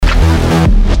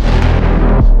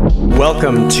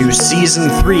welcome to Season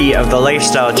 3 of The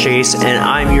Lifestyle Chase, and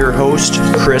I'm your host,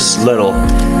 Chris Little.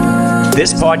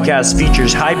 This podcast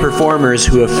features high performers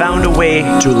who have found a way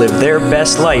to live their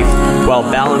best life while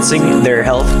balancing their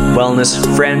health,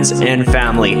 wellness, friends, and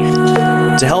family.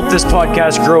 To help this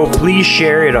podcast grow, please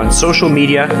share it on social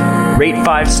media, rate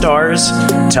 5 stars,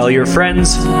 tell your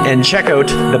friends, and check out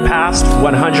the past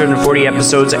 140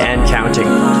 episodes and counting.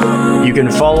 You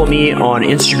can follow me on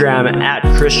Instagram at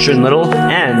Christian Little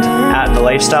and at The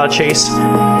Lifestyle Chase.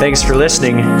 Thanks for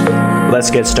listening.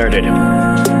 Let's get started.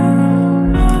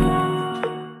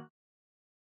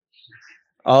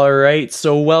 All right,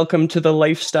 so welcome to The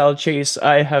Lifestyle Chase.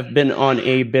 I have been on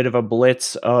a bit of a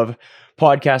blitz of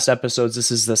podcast episodes. This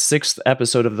is the 6th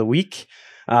episode of the week.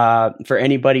 For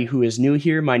anybody who is new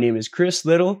here, my name is Chris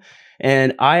Little,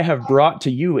 and I have brought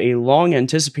to you a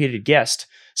long-anticipated guest,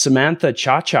 Samantha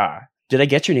Ciaccia. Did I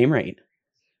get your name right?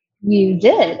 You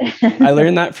did. I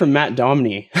learned that from Matt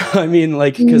Domney. I mean,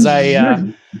 because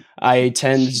I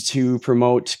tend to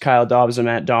promote Kyle Dobbs and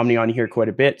Matt Domney on here quite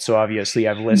a bit. So obviously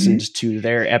I've listened to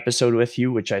their episode with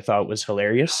you, which I thought was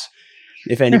hilarious.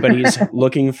 If anybody's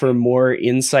looking for more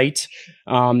insight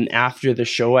after the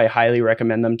show, I highly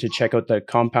recommend them to check out the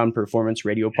Compound Performance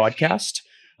Radio podcast.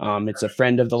 It's a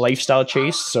friend of The Lifestyle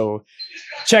Chase, so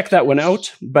check that one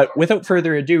out. But without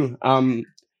further ado,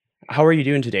 how are you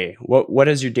doing today? What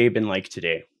has your day been like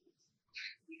today?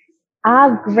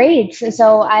 Great.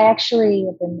 So I actually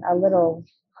have been a little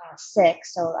sick,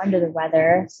 so under the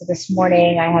weather. So this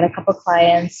morning I had a couple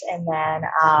clients, and then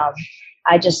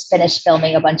I just finished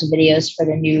filming a bunch of videos for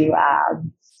the new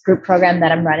group program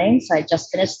that I'm running. So I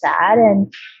just finished that,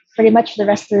 and pretty much for the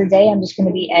rest of the day, I'm just going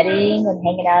to be editing and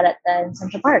hanging out at the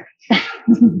Central Park.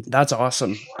 That's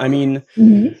awesome. I mean,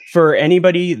 for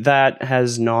anybody that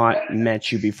has not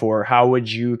met you before, how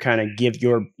would you kind of give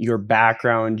your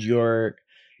background, your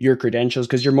credentials?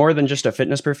 Because you're more than just a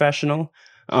fitness professional.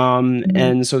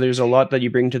 And so there's a lot that you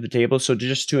bring to the table. So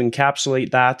just to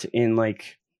encapsulate that in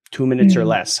like 2 minutes or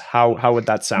less, how would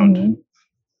that sound?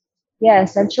 Yeah,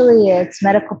 essentially it's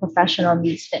medical professional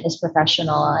meets fitness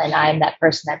professional, and I'm that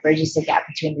person that bridges the gap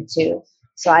between the two.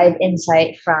 So I have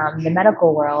insight from the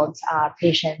medical world,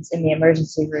 patients in the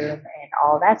emergency room and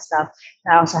all that stuff.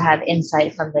 I also have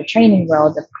insight from the training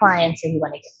world of clients who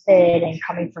want to get fit and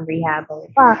coming from rehab, blah, blah,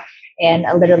 blah. And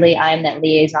literally I'm that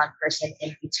liaison person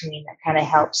in between that kind of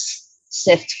helps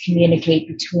communicate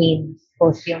between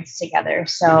both fields together.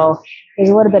 So there's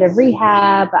a little bit of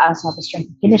rehab. I also have a strength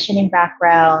and conditioning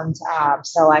background.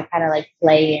 So I kind of like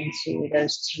play into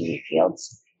those two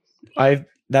fields.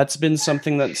 That's been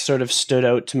something that sort of stood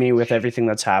out to me with everything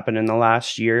that's happened in the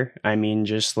last year. I mean,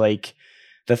 just like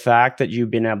the fact that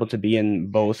you've been able to be in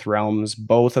both realms,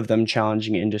 both of them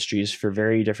challenging industries for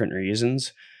very different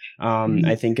reasons,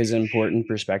 I think is an important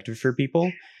perspective for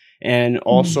people, and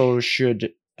also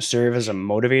should serve as a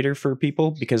motivator for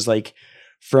people, because like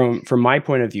from my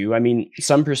point of view, I mean,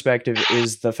 some perspective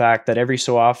is the fact that every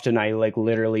so often I like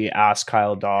literally ask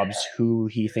Kyle Dobbs who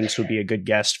he thinks would be a good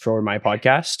guest for my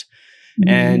podcast.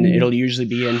 And it'll usually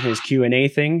be in his Q&A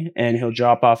thing, and he'll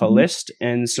drop off a list.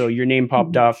 And so your name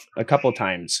popped off a couple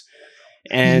times.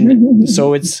 And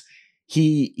so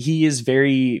he is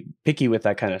very picky with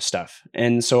that kind of stuff.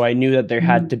 And so I knew that there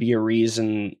had to be a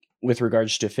reason with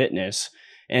regards to fitness,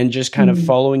 and just kind of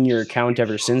following your account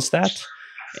ever since that.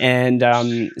 And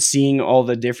seeing all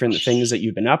the different things that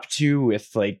you've been up to with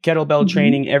like kettlebell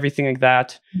training, everything like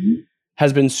that.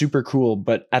 Has been super cool,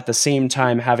 but at the same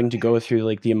time having to go through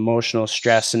like the emotional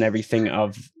stress and everything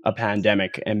of a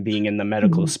pandemic and being in the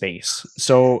medical space.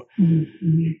 So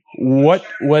what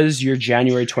was your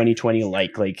January 2020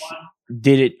 like? Like,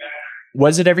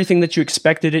 was it everything that you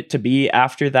expected it to be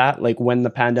after that, like when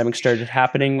the pandemic started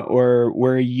happening, or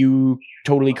were you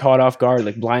totally caught off guard,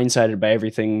 like blindsided by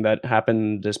everything that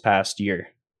happened this past year?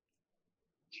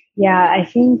 Yeah, I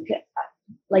think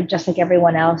like just like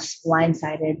everyone else,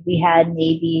 blindsided. We had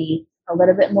maybe a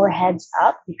little bit more heads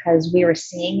up because we were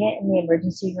seeing it in the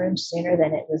emergency room sooner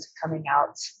than it was coming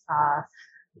out,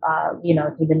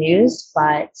 through the news.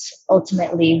 But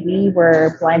ultimately, we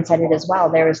were blindsided as well.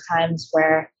 There was times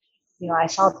where, I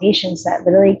saw patients that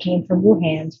literally came from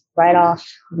Wuhan right off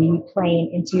the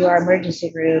plane into our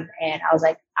emergency room. And I was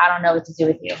like, I don't know what to do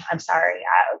with you. I'm sorry.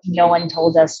 No one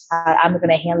told us I'm going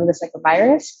to handle this like a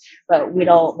virus, but we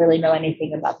don't really know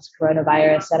anything about this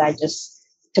coronavirus. That I just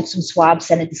took some swabs,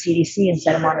 sent it to CDC, and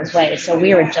sent him on his way. So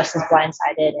we were just as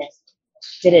blindsided and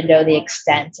didn't know the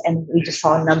extent. And we just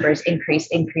saw numbers increase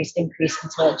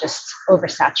until it just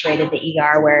oversaturated the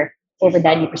ER, where over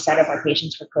 90% of our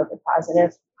patients were COVID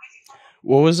positive.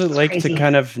 What was it It's like to crazy.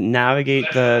 kind of navigate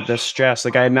the stress?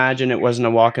 Like, I imagine it wasn't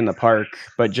a walk in the park,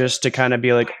 but just to kind of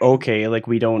be like, okay, like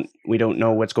we don't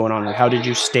know what's going on. Like, how did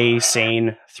you stay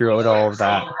sane throughout all of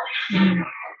that? Mhm.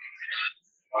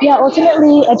 Yeah,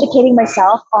 ultimately educating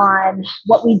myself on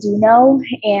what we do know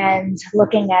and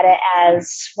looking at it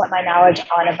as what my knowledge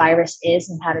on a virus is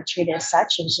and how to treat it as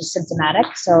such. It's just symptomatic.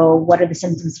 So, what are the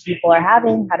symptoms people are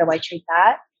having? How do I treat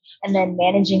that? And then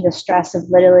managing the stress of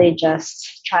literally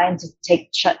just trying to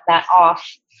shut that off,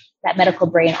 that medical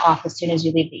brain off as soon as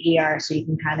you leave the ER, so you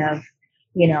can kind of,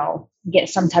 get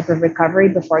some type of recovery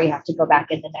before you have to go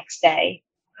back in the next day.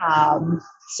 Um,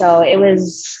 so it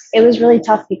was really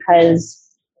tough because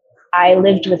I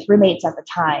lived with roommates at the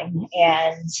time,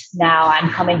 and now I'm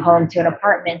coming home to an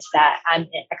apartment that I'm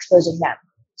exposing them.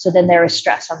 So then there was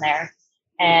stress on there.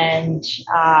 And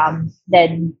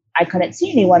then I couldn't see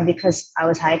anyone because I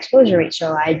was high exposure rate.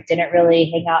 So I didn't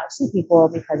really hang out and see people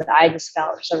because I just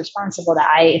felt so responsible that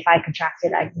if I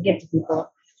contracted, I can give to people.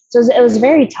 So it was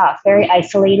very tough, very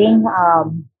isolating.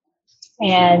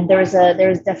 And there was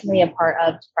definitely a part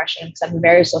of depression because I'm a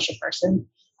very social person.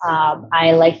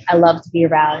 I love to be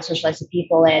around and socialize with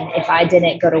people, and if I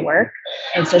didn't go to work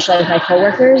and socialize with my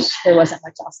coworkers, there wasn't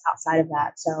much else outside of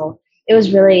that. So it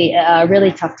was really a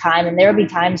really tough time, and there would be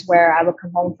times where I would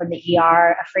come home from the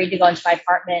ER afraid to go into my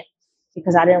apartment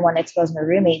because I didn't want to expose my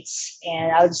roommates,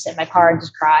 and I would just sit in my car and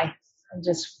just cry and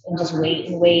just wait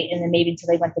and wait, and then maybe until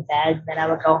they went to bed, and then I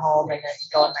would go home and then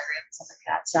go in my room and stuff like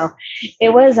that. So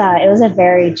it was a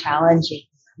very challenging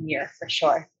year for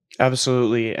sure.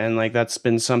 Absolutely. And like that's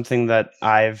been something that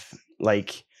I'm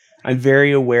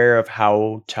very aware of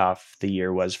how tough the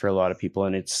year was for a lot of people.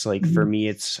 And it's like for Mhm. me,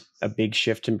 it's a big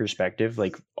shift in perspective.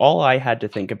 Like all I had to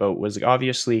think about was like,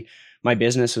 obviously my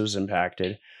business was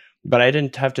impacted, but I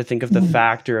didn't have to think of the Mhm.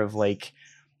 factor of like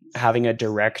having a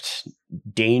direct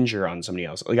danger on somebody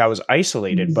else. Like I was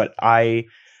isolated, Mhm. but I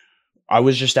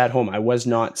was just at home. I was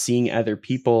not seeing other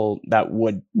people that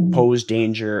would Mhm. pose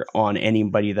danger on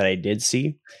anybody that I did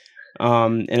see.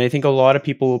 And I think a lot of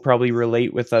people will probably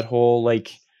relate with that whole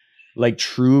like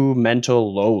true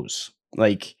mental lows.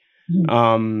 Like, Mhm.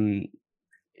 um,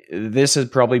 this has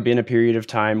probably been a period of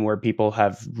time where people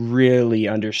have really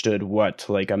understood what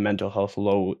like a mental health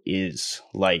low is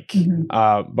like. Mhm.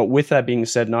 But with that being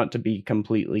said, not to be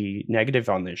completely negative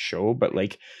on this show, but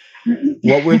like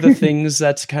what were the Mhm. things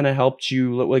that's kind of helped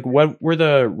you like what were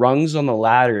the rungs on the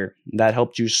ladder that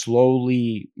helped you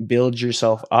slowly build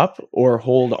yourself up or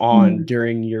hold on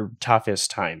during your toughest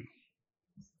time?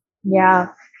 Yeah.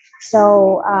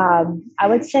 So I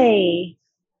would say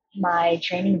my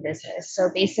training business. So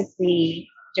basically,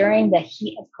 during the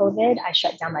heat of COVID, I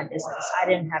shut down my business. I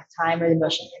didn't have time or the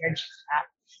emotional energy for that.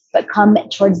 But come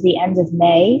towards the end of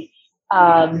May,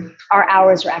 our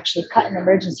hours were actually cut in the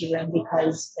emergency room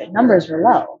because the numbers were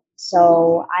low.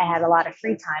 So I had a lot of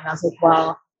free time. I was like,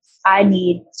 well, I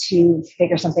need to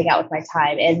figure something out with my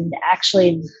time. And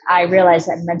actually, I realized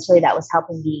that mentally that was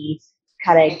helping me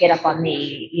kind of get up on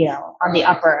on the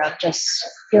upper of just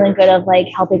feeling good of like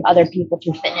helping other people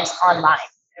through fitness online.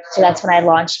 So that's when I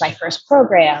launched my first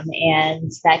program,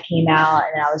 and that came out,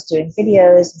 and I was doing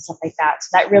videos and stuff like that. So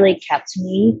that really kept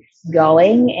me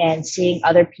going, and seeing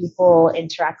other people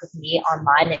interact with me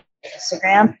online and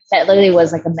Instagram, that literally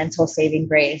was like a mental saving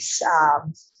grace.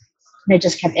 And I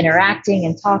just kept interacting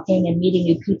and talking and meeting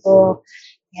new people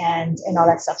and all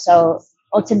that stuff. So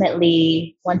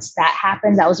ultimately, once that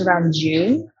happened, that was around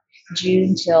June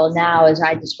till now, as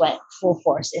I just went full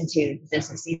force into the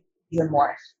business even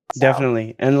more. So.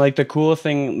 Definitely. And like the cool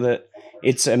thing that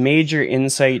it's a major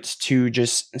insight to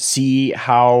just see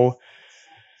how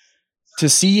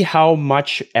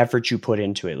much effort you put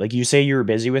into it. Like you say you were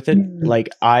busy with it. Mhm. Like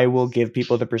I will give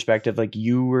people the perspective like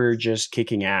you were just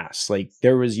kicking ass. Like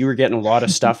you were getting a lot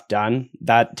of stuff done.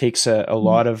 That takes a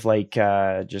lot of like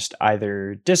just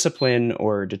either discipline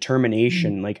or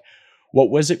determination. Like what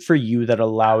was it for you that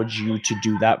allowed you to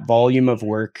do that volume of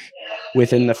work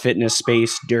within the fitness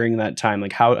space during that time?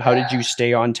 Like how did you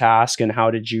stay on task and how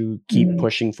did you keep Mhm.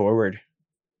 pushing forward?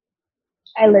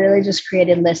 I literally just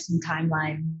created lists and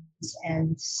timelines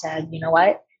and said, you know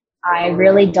what? I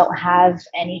really don't have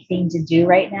anything to do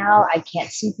right now. I can't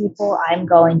see people. I'm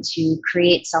going to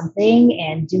create something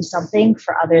and do something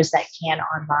for others that can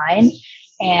online.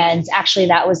 And actually,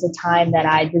 that was the time that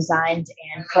I designed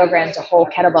and programmed a whole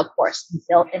kettlebell course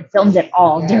and filmed it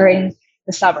all during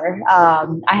the summer. I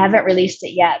haven't released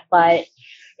it yet, but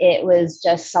it was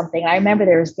just something. I remember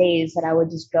there was days that I would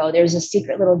just go. There was a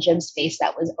secret little gym space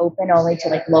that was open only to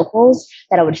like locals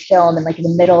that I would film in like in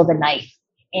the middle of the night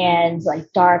and like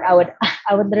dark. I would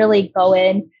I would literally go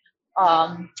in,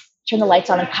 um, turn the lights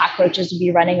on and cockroaches would be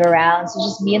running around. So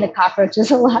just me and the cockroaches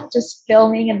a lot, just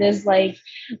filming in this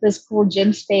cool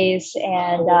gym space.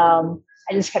 And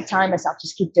I just kept telling myself,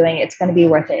 just keep doing it. It's going to be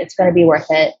worth it. It's going to be worth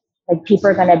it. Like people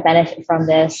are going to benefit from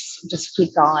this. Just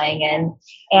keep going. And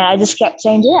I just kept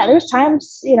saying, yeah, there's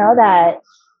times, that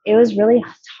it was really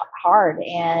hard.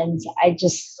 And I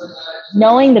just,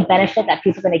 knowing the benefit that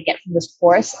people are going to get from this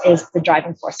course is the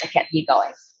driving force that kept me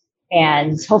going.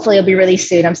 And hopefully it'll be released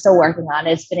soon. I'm still working on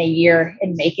it. It's been a year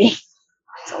in making.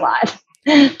 It's a lot.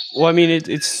 Well, I mean,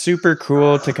 it's super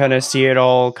cool to kind of see it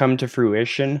all come to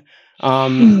fruition.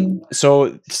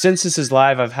 So since this is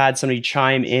live, I've had somebody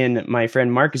chime in. My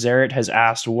friend Mark Zarrett has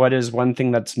asked, what is one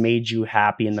thing that's made you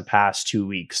happy in the past 2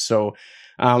 weeks? So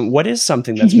what is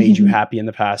something that's made you happy in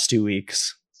the past 2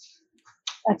 weeks?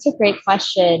 That's a great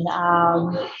question.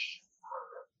 I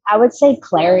would say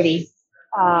clarity.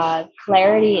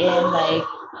 Clarity in like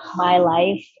my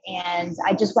life. And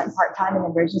I just went part-time in the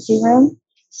emergency room.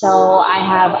 So I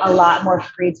have a lot more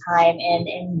free time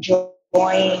and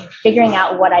figuring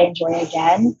out what I enjoy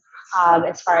again,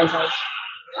 as far as like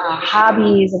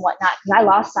hobbies and whatnot, because I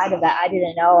lost sight of that. I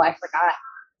didn't know, I forgot.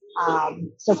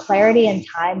 So clarity and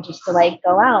time just to like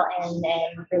go out and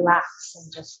relax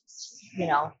and just,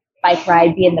 bike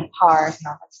ride, be in the park and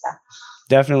all that stuff.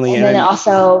 Definitely. And then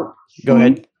also go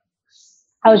ahead.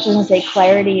 I was just going to say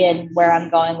clarity in where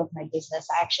I'm going with my business.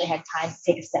 I actually had time to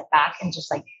take a step back and just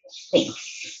like think.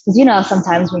 Because,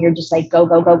 sometimes when you're just like go,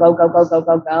 go, go, go, go, go, go,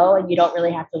 go, go, and you don't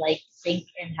really have to like think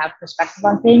and have perspective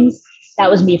on things. That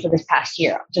was me for this past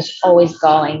year. Just always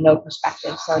going, no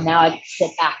perspective. So now I can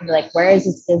sit back and be like, where is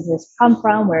this business come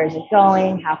from? Where is it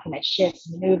going? How can I shift,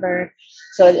 maneuver?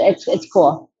 So it's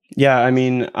cool. Yeah, I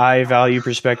mean, I value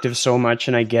perspective so much,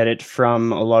 and I get it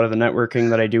from a lot of the networking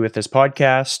that I do with this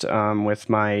podcast. With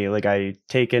I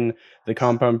taken the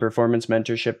Compound Performance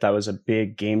Mentorship. That was a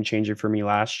big game changer for me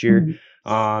last year.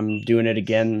 Doing it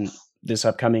again this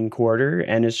upcoming quarter,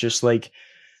 and it's just like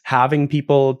having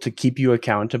people to keep you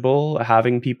accountable,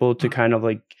 having people to kind of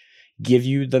like give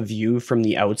you the view from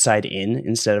the outside in,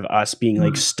 instead of us being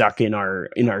like stuck in our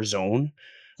zone.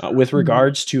 With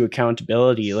regards to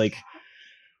accountability, like,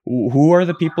 who are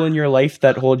the people in your life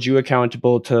that hold you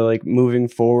accountable to like moving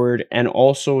forward and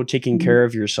also taking care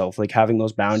of yourself, like having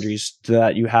those boundaries so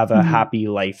that you have a happy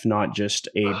life, not just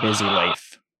a busy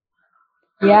life?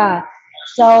 Yeah.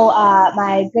 So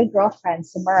my good girlfriend,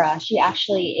 Samantha, she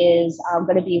actually is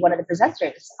going to be one of the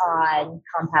presenters on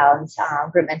Compound's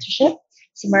group mentorship.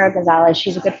 Samantha Gonzalez,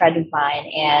 she's a good friend of mine,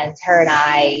 and her and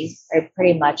I are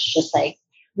pretty much just like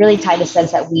really tight in the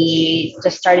sense that we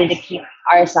just started to keep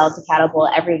ourselves accountable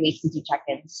every week. We do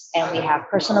check-ins, and we have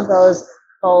personal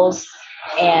goals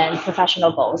and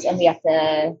professional goals, and we have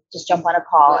to just jump on a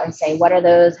call and say, what are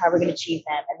those, how are we going to achieve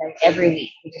them? And then every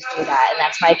week we just do that, and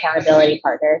that's my accountability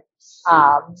partner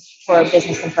for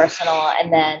business and personal.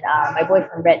 And then my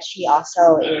boyfriend Rich, he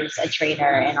also is a trainer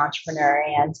and entrepreneur,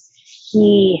 and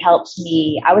he helps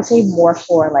me, I would say, more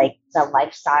for like the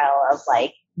lifestyle of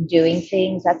like doing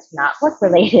things that's not work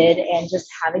related and just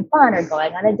having fun, or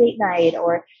going on a date night,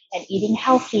 and eating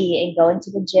healthy and going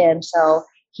to the gym. So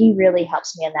he really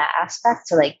helps me in that aspect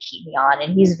to like keep me on.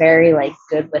 And he's very like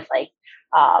good with like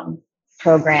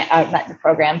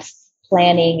programs,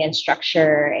 planning and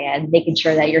structure, and making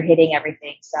sure that you're hitting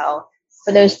everything. So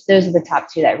for those are the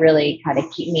top two that really kind of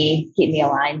keep me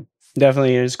aligned.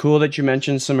 Definitely. It's cool that you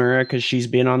mentioned Samara, because she's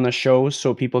been on the show,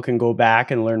 so people can go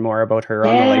back and learn more about her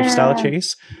on the Lifestyle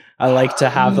Chase. I like to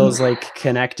have those like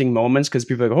connecting moments, because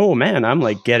people are like, oh man, I'm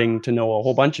like getting to know a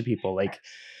whole bunch of people. Like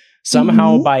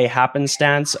somehow by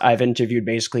happenstance, I've interviewed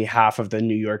basically half of the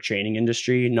New York training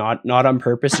industry, not on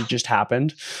purpose. It just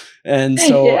happened. And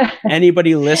so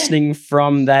anybody listening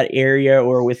from that area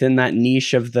or within that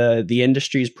niche of the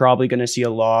industry is probably going to see a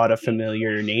lot of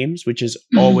familiar names, which is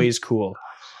always cool.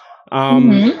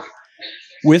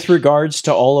 With regards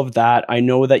to all of that, I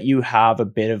know that you have a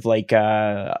bit of like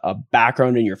a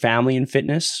background in your family in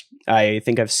fitness. I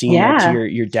think I've seen that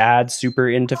your dad's super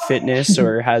into fitness,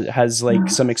 or has like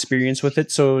some experience with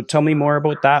it. So tell me more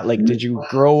about that. Like, did you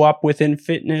grow up within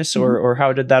fitness, or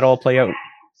how did that all play out?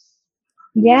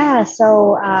 Yeah.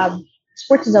 So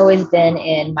sports has always been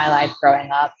in my life growing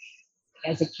up.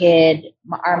 As a kid,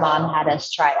 our mom had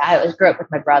us try. Grew up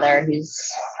with my brother, who's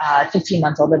 15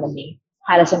 months older than me.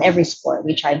 Had us in every sport.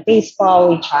 We tried baseball,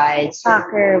 we tried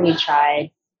soccer, we tried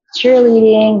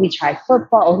cheerleading, we tried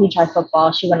football. Oh, he tried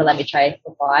football. She wouldn't let me try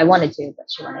football. I wanted to, but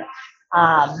she wouldn't.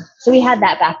 So we had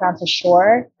that background for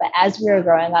sure. But as we were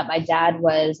growing up, my dad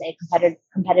was a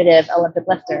competitive Olympic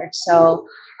lifter. So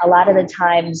a lot of the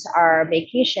times our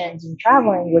vacations and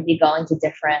traveling would be going to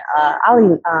different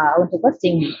Olympic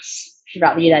lifting meets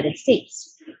throughout the United States.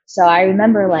 So I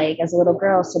remember like as a little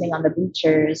girl sitting on the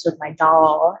bleachers with my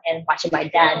doll and watching my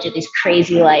dad do these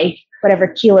crazy like whatever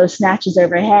kilo snatches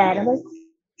overhead. I'm like,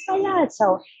 oh my God.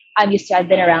 So I've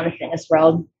been around the fitness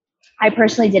world. I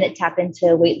personally didn't tap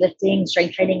into weightlifting,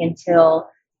 strength training until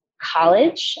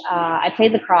college. I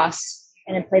played lacrosse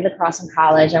and I played lacrosse in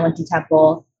college. I went to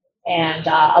Temple, and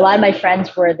a lot of my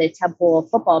friends were the Temple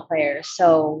football players.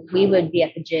 So we would be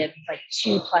at the gym like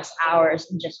 2+ hours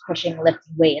and just pushing,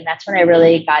 lifting weight. And that's when I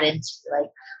really got into like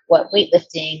what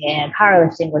weightlifting and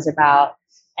powerlifting was about.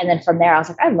 And then from there, I was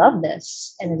like, I love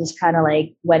this. And it just kind of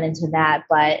like went into that.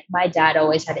 But my dad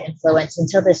always had influence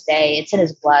until this day. It's in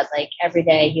his blood. Like every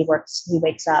day he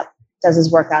wakes up, does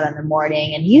his workout in the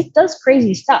morning, and he does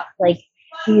crazy stuff. Like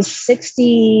he's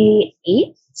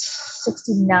 68,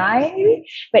 69,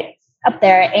 but up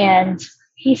there. And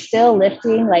he's still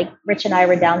lifting. Like Rich and I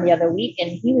were down the other week and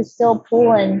he was still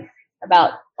pulling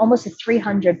about almost a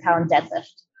 300-pound deadlift.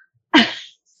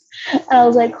 And I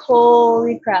was like,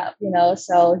 holy crap,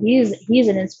 so he's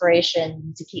an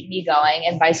inspiration to keep me going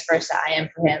and vice versa. I am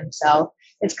for him. So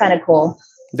it's kind of cool.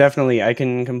 Definitely. I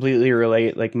can completely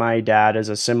relate. Like my dad is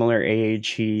a similar age.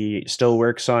 He still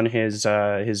works on his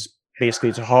basically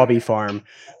it's a hobby farm,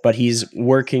 but he's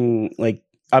working like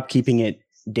upkeeping it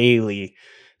daily.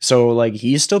 So like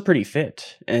he's still pretty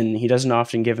fit and he doesn't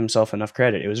often give himself enough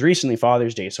credit. It was recently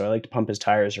Father's Day, so I like to pump his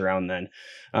tires around then,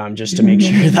 just to make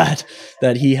sure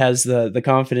that he has the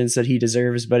confidence that he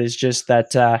deserves. But it's just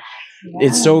that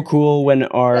it's so cool when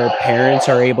our parents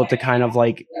are able to kind of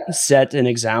like set an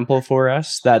example for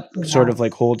us that sort of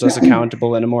like holds us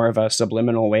accountable in a more of a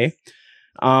subliminal way.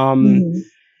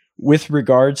 With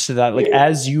regards to that, like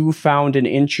as you found an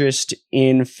interest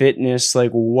in fitness, like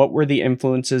what were the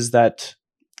influences that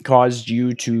caused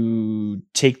you to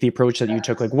take the approach that you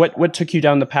took? Like what took you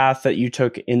down the path that you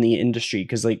took in the industry?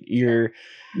 Because like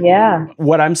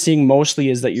what I'm seeing mostly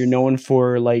is that you're known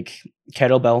for like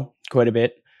kettlebell quite a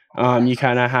bit. You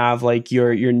kind of have like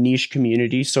your niche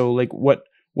community. So like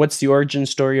what's the origin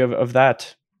story of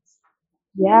that?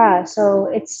 Yeah, so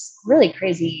it's really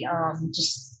crazy.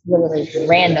 Just literally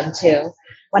random too.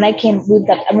 When I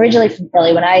moved up, I'm originally from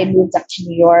Philly. When I moved up to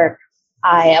New York,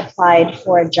 I applied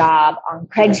for a job on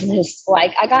Craigslist.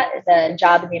 Like I got the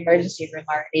job in the emergency room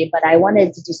already, but I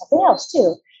wanted to do something else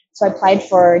too. So I applied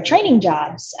for training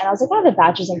jobs, and I was like, I have a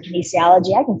bachelor's in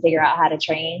kinesiology. I can figure out how to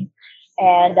train.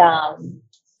 And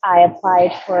I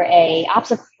applied for a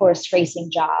obstacle course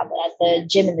racing job at the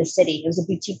gym in the city. It was a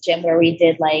boutique gym where we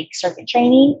did like circuit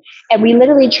training, and we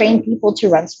literally trained people to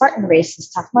run Spartan races,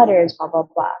 Tough Mudders, blah, blah,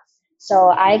 blah. So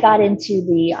I got into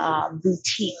the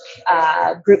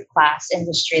boutique group class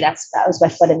industry. That was my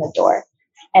foot in the door.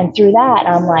 And through that,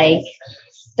 I'm like,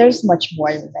 there's much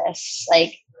more than this.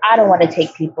 Like, I don't want to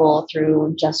take people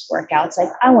through just workouts. Like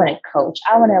I want to coach.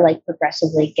 I want to like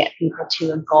progressively get people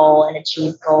to a goal and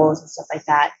achieve goals and stuff like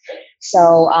that.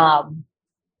 So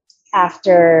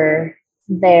after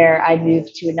there, I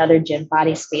moved to another gym,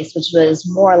 Body Space, which was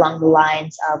more along the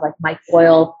lines of like Mike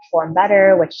Boyle, Perform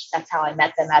Better, which that's how I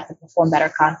met them at the Perform Better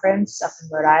conference up in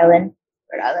Rhode Island,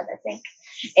 I think.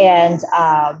 And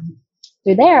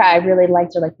through there, I really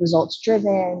liked their like results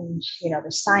driven,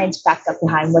 the science backed up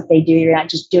behind what they do. You're not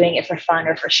just doing it for fun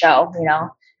or for show,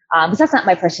 because that's not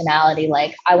my personality.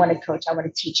 Like I want to coach, I want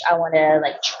to teach, I want to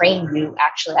like train you.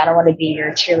 Actually, I don't want to be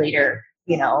your cheerleader,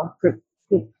 group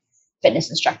fitness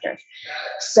instructor.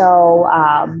 So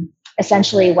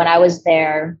essentially when I was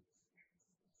there,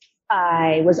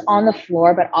 I was on the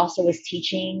floor, but also was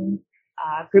teaching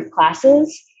group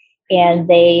classes. And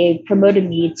they promoted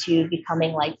me to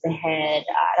becoming like the head,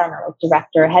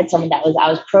 director, someone I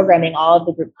was programming all of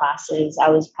the group classes. I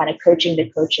was kind of coaching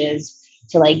the coaches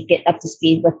to like get up to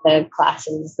speed with the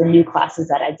classes, the new classes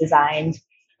that I designed.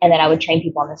 And then I would train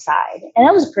people on the side. And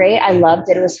that was great. I loved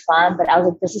it. It was fun, but I was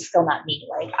like, this is still not me.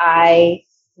 Like I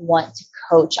want to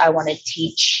coach. I want to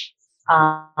teach,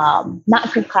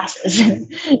 not group classes.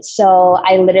 So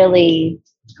I literally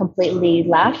completely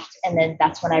left. And then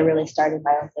that's when I really started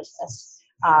my own business.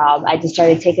 I just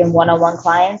started taking one-on-one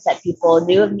clients that people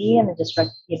knew of me, and then just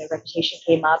reputation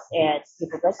came up, and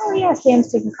people were like, oh yeah,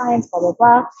 Sam's taking clients, blah, blah,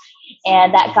 blah.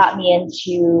 And that got me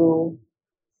into,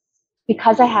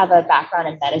 because I have a background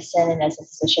in medicine and as a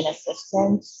physician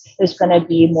assistant, there's going to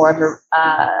be more of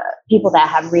people that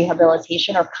have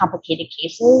rehabilitation or complicated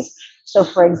cases. So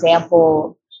for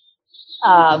example,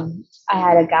 I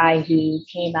had a guy who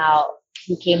came out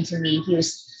He came to me. He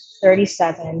was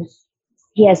 37.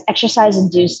 He has exercise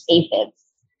induced AFib.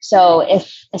 So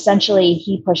if essentially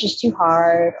he pushes too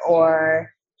hard,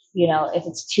 or if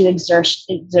it's too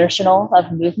exertional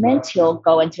of movement, he'll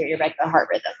go into irregular heart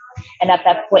rhythm. And at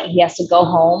that point, he has to go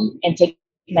home and take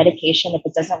medication. If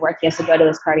it doesn't work, he has to go to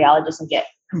his cardiologist and get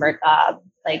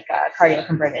cardio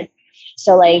converted.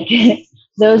 So like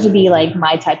those would be like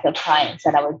my type of clients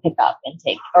that I would pick up and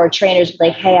take, or trainers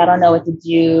like, hey, I don't know what to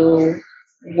do.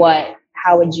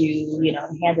 How would you,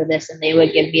 handle this? And they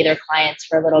would give me their clients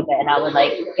for a little bit, and I would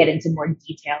like get into more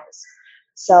details.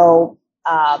 So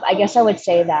I guess I would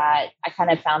say that I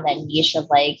kind of found that niche of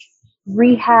like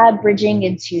rehab bridging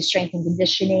into strength and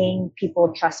conditioning.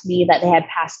 People trust me that they had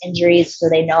past injuries, so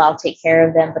they know I'll take care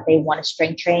of them, but they want to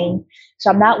strength train.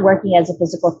 So I'm not working as a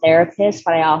physical therapist,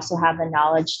 but I also have the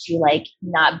knowledge to like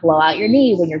not blow out your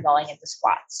knee when you're going into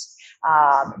squats.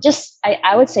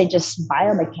 I would say just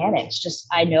biomechanics. Just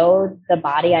I know the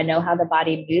body, I know how the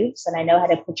body moves, and I know how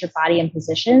to put your body in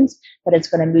positions that it's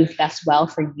going to move best well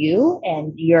for you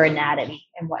and your anatomy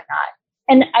and whatnot.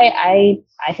 And I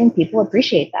think people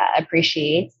appreciate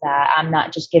that I'm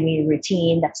not just giving you a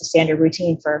routine that's a standard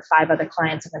routine for 5 other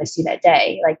clients I'm going to see that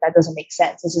day. Like that doesn't make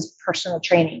sense. This is personal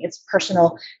training. It's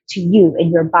personal to you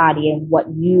and your body and what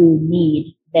you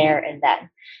need there and then.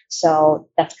 So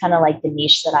that's kind of like the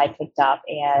niche that I picked up.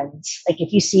 And like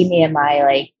if you see me in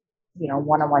my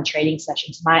one-on-one training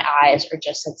sessions, my eyes are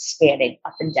just like scanning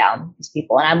up and down these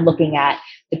people. And I'm looking at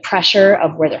the pressure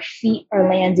of where their feet are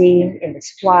landing in the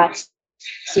squats,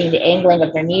 seeing the angling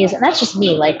of their knees. And that's just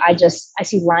me. Like I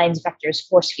see lines, vectors,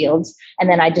 force fields, and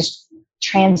then I just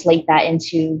translate that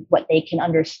into what they can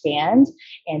understand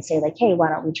and say like, hey, why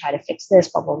don't we try to fix this,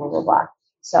 blah, blah, blah, blah, blah.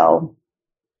 So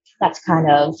that's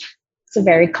it's a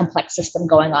very complex system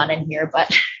going on in here,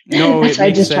 but no, that's why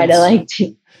I just sense. try to like,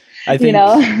 I think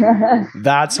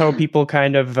that's how people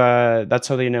kind of, that's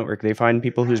how they network. They find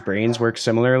people whose brains work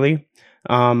similarly.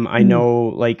 I know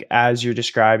like, as you're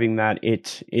describing that,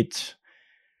 it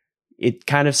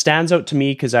kind of stands out to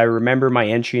me because I remember my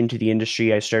entry into the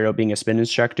industry. I started out being a spin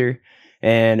instructor,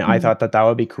 and I thought that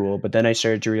would be cool. But then I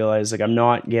started to realize like I'm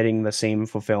not getting the same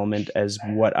fulfillment as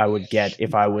what I would get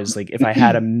if I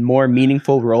had a more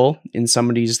meaningful role in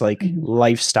somebody's like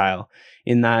lifestyle,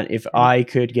 in that if I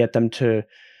could get them to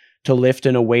lift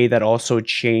in a way that also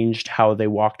changed how they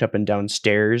walked up and down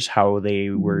stairs, how they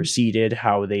were seated,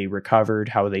 how they recovered,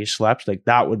 how they slept, like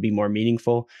that would be more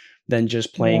meaningful than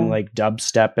just playing like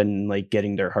dubstep and like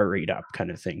getting their heart rate up kind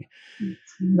of thing.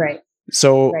 Right.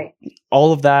 So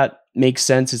all of that makes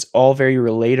sense. It's all very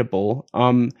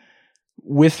relatable.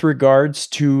 With regards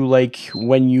to like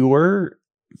when you were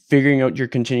figuring out your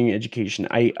continuing education,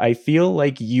 I feel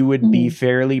like you would be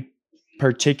fairly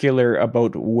particular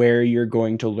about where you're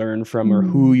going to learn from or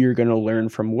who you're going to learn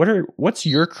from. What's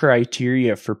your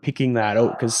criteria for picking that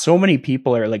out? Because so many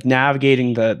people are like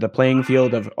navigating the playing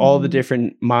field of all the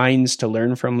different minds to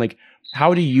learn from. Like,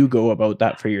 how do you go about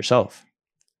that for yourself?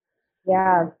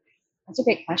 Yeah, that's a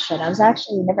great question. I was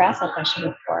actually never asked that question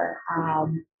before.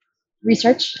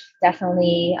 Research,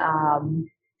 definitely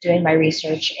doing my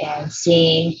research and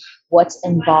seeing what's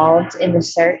involved in the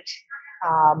cert.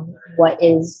 What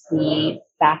is the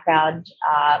background?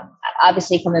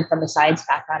 Obviously, coming from a science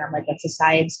background, I'm like, what's the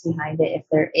science behind it? If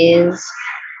there is,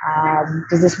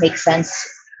 does this make sense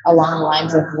along the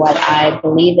lines of what I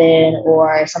believe in,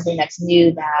 or something that's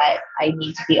new that I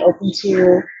need to be open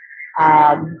to?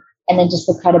 And then just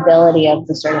the credibility of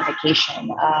the certification,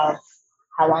 of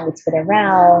how long it's been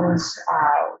around,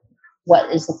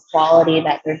 what is the quality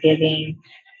that they're giving,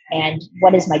 and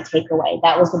what is my takeaway?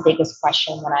 That was the biggest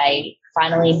question when I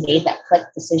finally made that click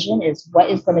decision, is what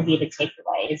is going to be the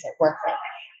takeaway? Is it worth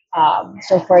it?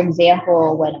 So for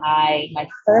example, when my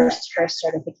first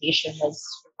certification was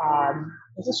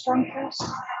it Strong First?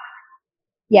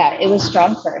 Yeah, it was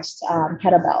Strong First,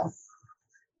 kettlebell.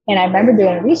 And I remember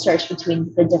doing research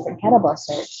between the different kettlebell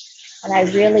certs, and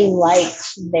I really liked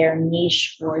their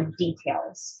niche for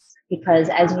details. Because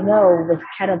as you know, with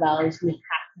kettlebells, you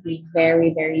have to be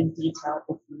very, very detailed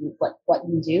with what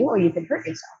you do, or you can hurt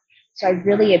yourself. So I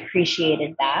really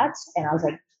appreciated that. And I was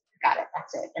like, got it,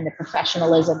 that's it. And the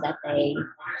professionalism that they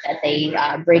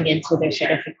bring into their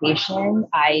certification,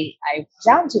 I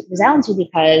resound to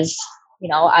because,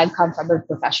 I come from a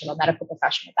medical professional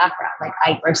background. Like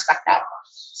I respect that.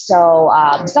 So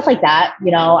stuff like that,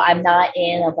 I'm not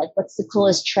in of like, what's the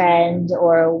coolest trend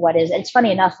or what is, it's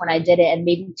funny enough when I did it and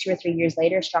maybe 2 or 3 years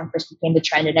later, Strong First became the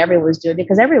trend and everyone was doing it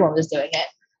because everyone was doing it.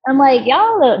 I'm like,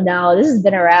 y'all don't know, this has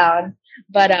been around.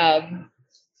 But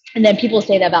And then people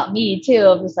say that about me too,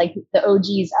 of just like the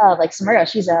OGs of like Samara,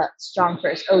 she's a strong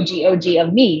first OG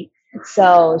of me.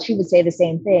 So she would say the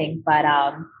same thing. But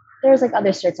there's like other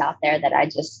certs out there that I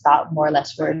just thought more or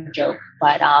less were a joke.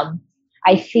 But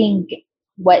I think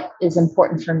what is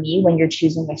important for me when you're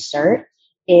choosing a cert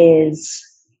is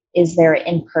there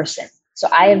in person. So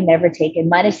I have never taken,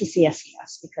 minus the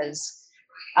CSCS, because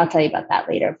I'll tell you about that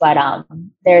later. But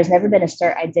there's never been a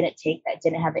cert I didn't take that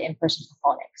didn't have an in-person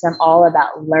component, because I'm all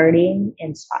about learning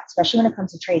in spot, especially when it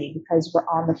comes to trading, because we're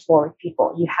on the floor with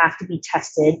people. You have to be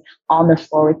tested on the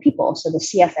floor with people. So the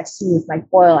CFSC with my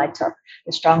foil I took,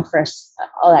 the strong first,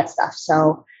 all that stuff.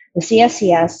 So the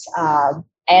CSCS I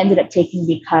ended up taking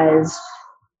because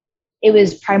it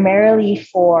was primarily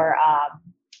for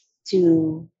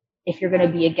to, if you're going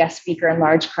to be a guest speaker in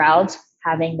large crowds,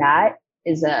 having that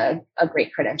is a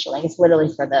great credentialing. It's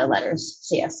literally for the letters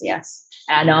CSCS.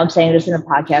 And I know I'm saying this in a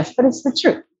podcast, but it's the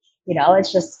truth.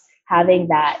 It's just having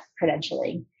that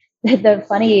credentialing. The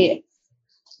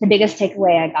biggest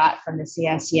takeaway I got from the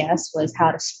CSCS was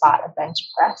how to spot a bench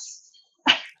press.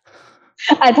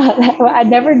 I thought that I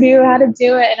never knew how to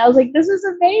do it. And I was like, this is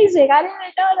amazing. I didn't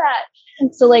even know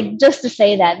that. So like, just to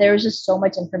say that there was just so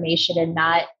much information, and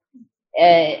not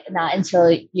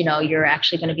until, you're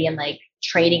actually going to be in like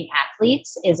training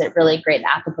athletes, is it really great and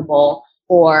applicable.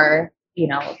 Or,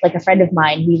 like a friend of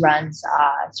mine, he runs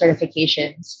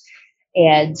certifications,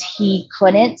 and he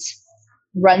couldn't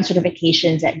run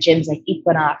certifications at gyms like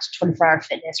Equinox, 24-hour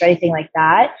fitness, or anything like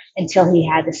that until he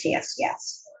had the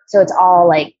CSCS. So it's all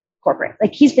like corporate.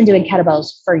 Like he's been doing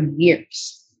kettlebells for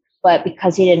years, but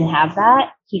because he didn't have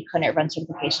that, he couldn't run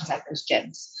certifications at those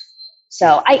gyms.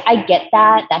 So I get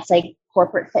that. That's like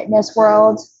corporate fitness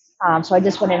world. So I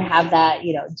just wanted to have that,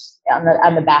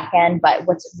 on the back end. But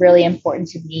what's really important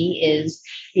to me is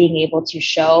being able to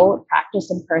show, practice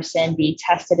in person, be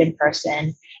tested in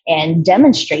person, and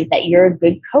demonstrate that you're a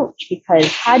good coach. Because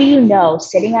how do you know,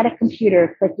 sitting at a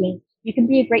computer clicking, you can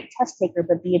be a great test taker,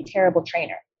 but be a terrible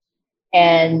trainer?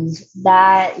 And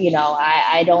that,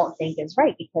 I don't think is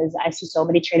right, because I see so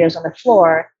many trainers on the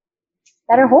floor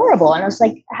that are horrible. And I was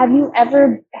like, have you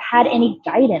ever had any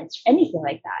guidance, anything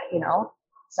like that,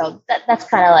 So that's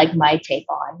kind of like my take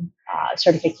on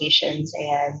certifications,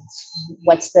 and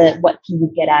what can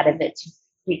you get out of it to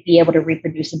be able to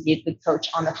reproduce and be a good coach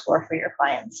on the floor for your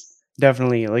clients.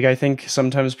 Definitely. Like, I think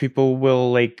sometimes people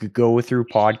will like go through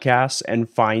podcasts and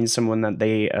find someone that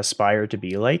they aspire to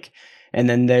be like, and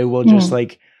then they will just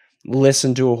like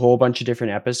listen to a whole bunch of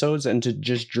different episodes, and to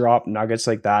just drop nuggets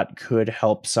like that could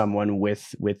help someone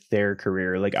with their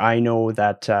career. Like, I know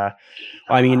that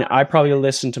I probably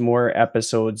listen to more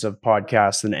episodes of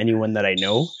podcasts than anyone that I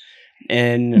know.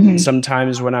 And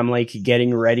sometimes when I'm like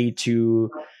getting ready to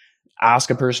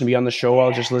ask a person to be on the show,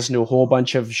 I'll just listen to a whole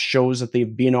bunch of shows that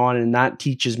they've been on, and that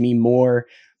teaches me more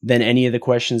than any of the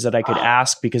questions that I could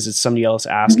ask, because it's somebody else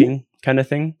asking, kind of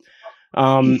thing.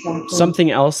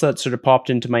 Something else that sort of popped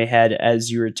into my head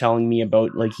as you were telling me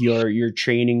about like your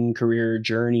training career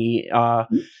journey,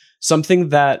 something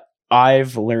that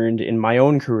I've learned in my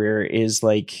own career is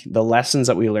like the lessons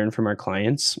that we learn from our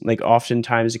clients. Like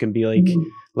oftentimes it can be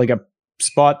like a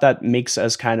spot that makes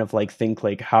us kind of like think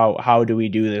like, how do we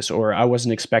do this? Or I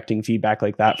wasn't expecting feedback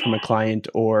like that from a client,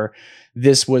 or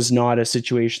this was not a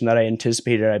situation that I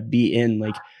anticipated I'd be in.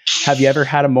 Like, have you ever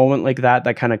had a moment like that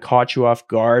kind of caught you off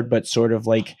guard, but sort of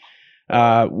like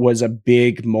was a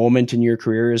big moment in your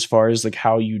career as far as like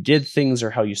how you did things,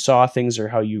 or how you saw things, or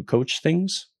how you coached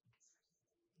things?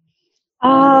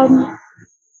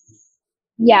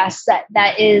 Yes,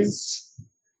 that is,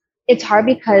 it's hard,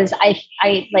 because I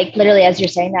like literally, as you're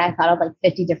saying that, I thought of like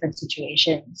 50 different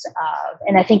situations.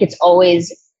 And I think it's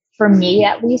always, for me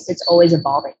at least, it's always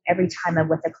evolving. Every time I'm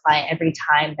with a client, every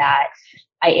time that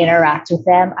I interact with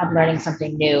them, I'm learning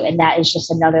something new. And that is just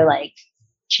another like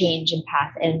change in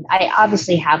path. And I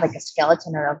obviously have like a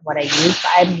skeleton of what I use,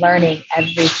 but I'm learning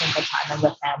every single time I'm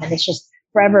with them. And it's just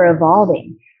forever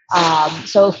evolving.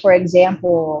 So for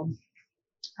example,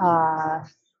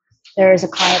 there is a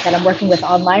client that I'm working with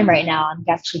online right now. I'm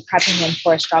actually prepping him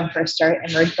for a strong first cert,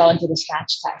 and we're going through the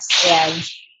snatch test. And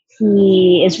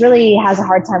he has a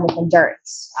hard time with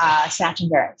endurance, snatch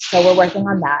endurance. So we're working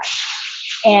on that.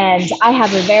 And I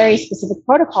have a very specific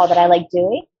protocol that I like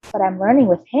doing, but I'm learning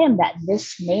with him that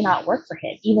this may not work for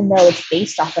him, even though it's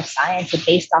based off of science and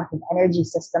based off of energy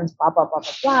systems, blah, blah, blah,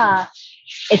 blah, blah.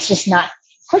 It's just not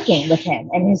clicking with him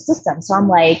and his system. So I'm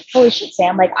like, holy shit,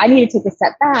 Sam, like I need to take a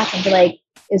step back and be like,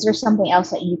 is there something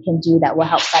else that you can do that will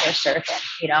help better serve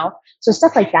him, So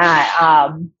stuff like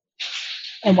that.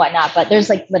 and whatnot. But there's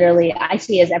like literally, I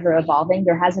see it as ever evolving.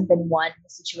 There hasn't been one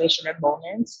situation or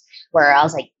moment where I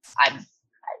was like, I'm,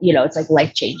 it's like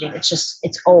life changing. It's just,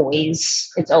 it's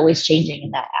always changing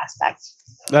in that aspect.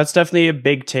 That's definitely a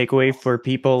big takeaway for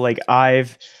people. Like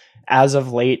as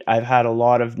of late, I've had a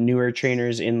lot of newer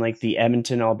trainers in like the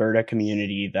Edmonton, Alberta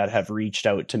community that have reached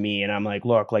out to me, and I'm like,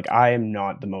 look, like I am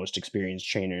not the most experienced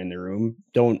trainer in the room.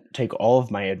 Don't take all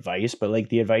of my advice, but like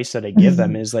the advice that I give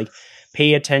them is like,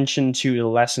 pay attention to the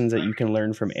lessons that you can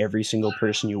learn from every single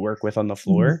person you work with on the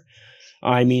floor.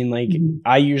 I mean, like,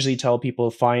 I usually tell people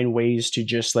find ways to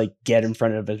just like get in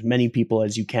front of as many people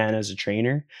as you can as a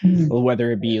trainer,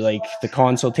 whether it be like the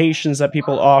consultations that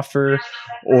people offer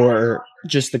or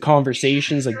just the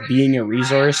conversations, like being a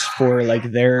resource for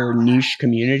like their niche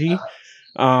community.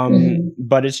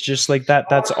 But it's just like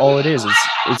that's all it is.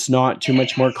 It's not too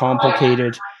much more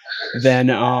complicated than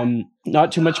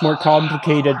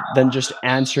just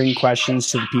answering questions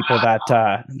to the people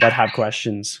that have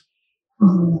questions.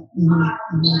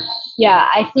 Yeah,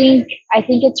 I think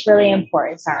it's really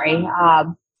important. Sorry. I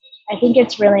think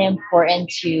it's really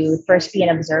important to first be an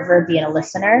observer, be a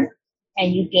listener,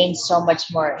 and you gain so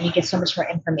much more, and you get so much more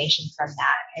information from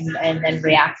that, and then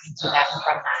reacting to that and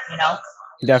from that.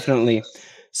 Definitely.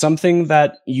 Something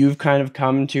that you've kind of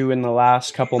come to in the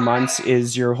last couple months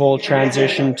is your whole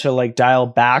transition to like dial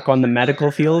back on the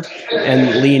medical field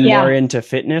and lean more Yeah. into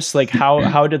fitness. Like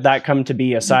how did that come to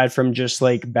be, aside from just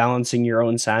like balancing your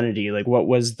own sanity? Like what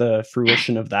was the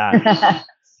fruition of that?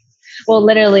 Well,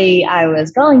 literally, I was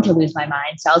going to lose my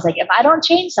mind. So I was like, if I don't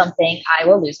change something, I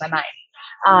will lose my mind.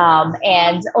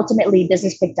 And ultimately,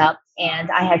 business picked up,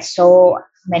 and I had so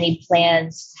many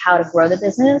plans how to grow the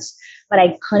business, but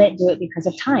I couldn't do it because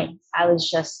of time. I was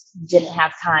just didn't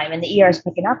have time, and the ER is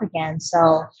picking up again.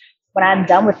 So when I'm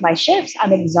done with my shifts,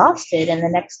 I'm exhausted, and the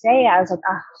next day I was like,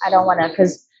 I don't want to,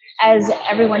 because as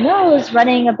everyone knows,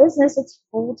 running a business, it's a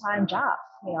full-time job,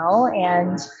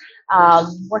 and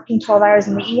working 12 hours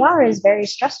in the ER is very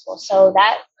stressful. So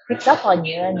that picks up on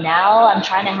you. And now I'm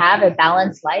trying to have a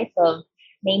balanced life of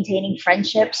maintaining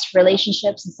friendships,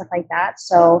 relationships, and stuff like that.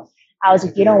 So I was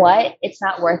like, you know what? It's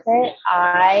not worth it.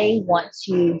 I want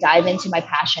to dive into my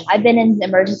passion. I've been in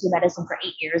emergency medicine for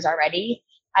 8 years already.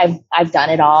 I've done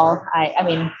it all. I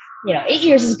mean, 8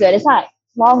 years is good. It's not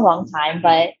long time,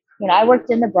 but I worked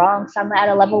in the Bronx. I'm at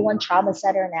a level 1 trauma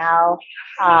center now.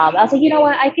 I was like, you know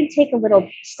what? I can take a little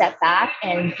step back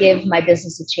and give my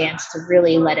business a chance to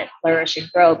really let it flourish and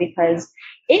grow, because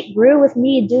it grew with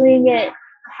me doing it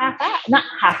not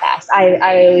half-assed.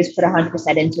 I always put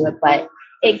 100% into it, but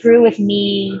it grew with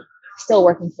me still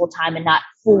working full time and not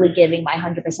fully giving my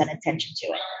 100% attention to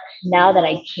it. Now that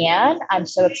I can, I'm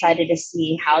so excited to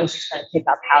see how this is going to pick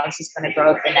up, how this is going to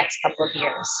grow for the next couple of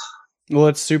years. Well,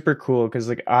 it's super cool because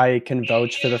like I can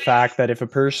vouch for the fact that if a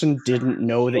person didn't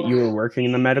know that you were working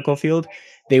in the medical field,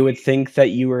 they would think that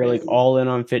you were like all in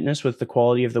on fitness with the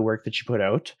quality of the work that you put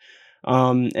out.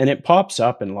 And it pops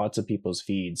up in lots of people's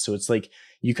feeds. So it's like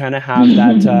you kind of have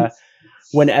that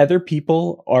when other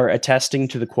people are attesting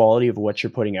to the quality of what you're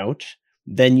putting out,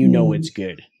 then you know it's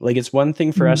good. Like it's one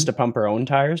thing for us to pump our own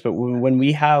tires, but when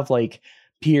we have like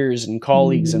peers and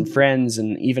colleagues and friends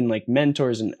and even like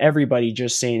mentors and everybody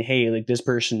just saying, hey, like this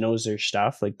person knows their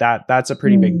stuff, like that's a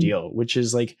pretty big deal, which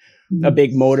is like a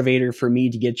big motivator for me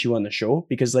to get you on the show.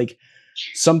 Because like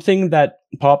something that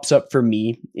pops up for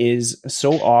me is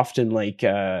so often like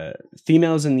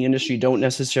females in the industry don't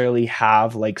necessarily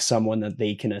have like someone that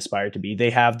they can aspire to be. They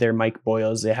have their Mike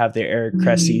Boyles, they have their Eric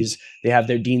Cressys, they have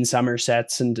their Dean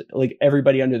Somersets, and like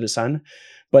everybody under the sun,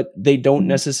 but they don't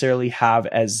necessarily have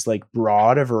as like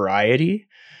broad a variety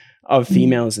of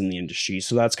females in the industry.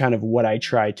 So that's kind of what I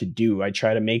try to do. I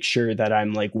try to make sure that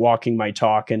I'm like walking my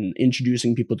talk and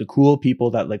introducing people to cool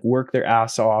people that like work their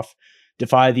ass off,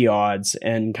 defy the odds,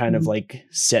 and kind of like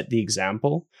set the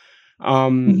example.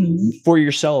 For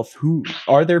yourself, who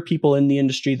are there people in the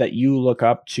industry that you look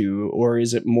up to, or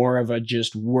is it more of a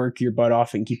just work your butt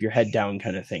off and keep your head down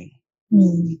kind of thing?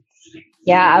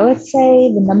 Yeah, I would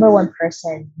say the number one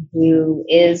person who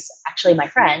is actually my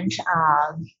friend,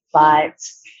 but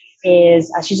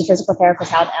is she's a physical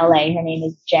therapist out in LA. Her name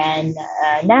is Jen.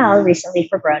 Now, recently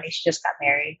for Brony, she just got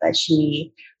married, but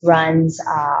she runs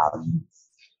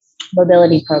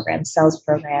mobility programs, sales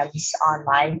programs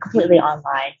online, completely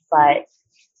online. But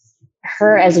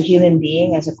her as a human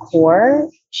being, as a core,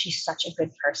 she's such a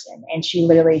good person. And she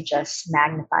literally just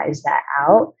magnifies that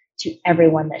out to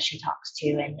everyone that she talks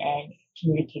to and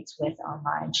communicates with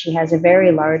online. She has a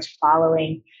very large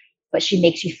following, but she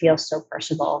makes you feel so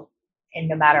personable. And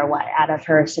no matter what, out of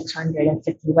her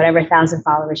 650, whatever thousand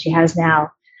followers she has now,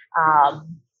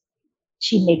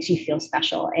 she makes you feel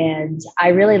special. And I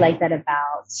really like that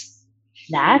about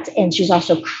that. And she's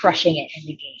also crushing it in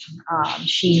the game.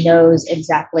 She knows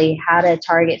exactly how to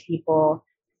target people,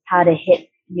 how to hit,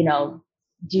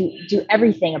 do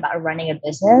everything about running a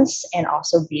business, and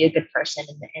also be a good person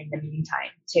in the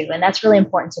meantime too. And that's really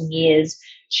important to me, is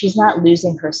she's not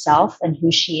losing herself and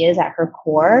who she is at her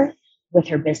core with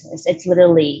her business.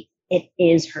 It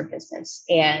is her business.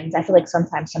 And I feel like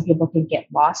sometimes some people can get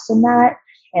lost in that,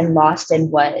 and lost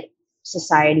in what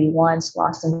society wants,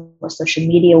 lost in what social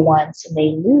media wants, and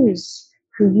they lose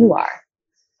who you are.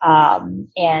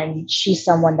 And she's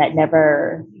someone that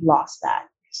never lost that.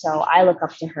 So I look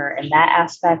up to her in that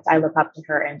aspect. I look up to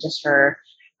her in just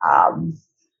um,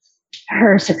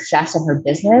 her success in her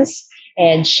business.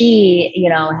 And she,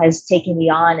 has taken me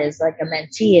on as like a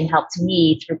mentee and helped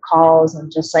me through calls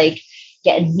and just like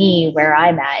getting me where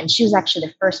I'm at. And she was actually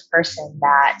the first person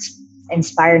that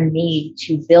inspired me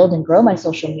to build and grow my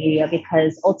social media,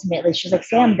 because ultimately she's like,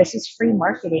 Sam, this is free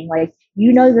marketing. Like,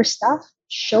 your stuff,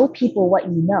 show people what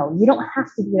you know. You don't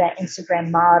have to be that Instagram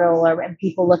model and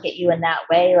people look at you in that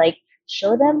way. Like,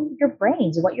 show them your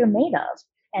brains, what you're made of.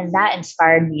 And that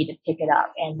inspired me to pick it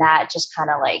up. And that just kind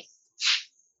of like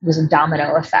was a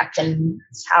domino effect. And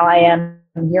it's how I am.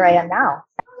 And here I am now.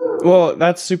 Well,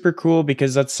 that's super cool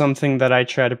because that's something that I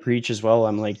try to preach as well.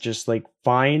 I'm like, just like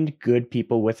find good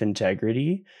people with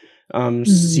integrity. Mhm.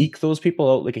 Seek those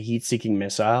people out like a heat-seeking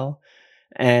missile.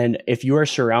 And if you are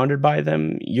surrounded by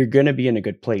them, you're going to be in a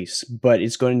good place. But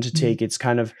it's going to Mhm. take, it's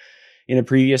kind of, in a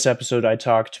previous episode, I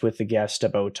talked with the guest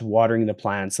about watering the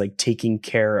plants, like taking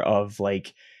care of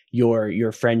like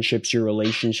your friendships, your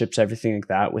relationships, everything like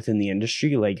that within the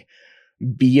industry. Like,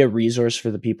 be a resource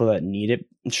for the people that need it,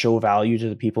 show value to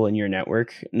the people in your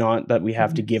network. Not that we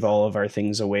have to Mhm. give all of our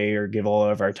things away or give all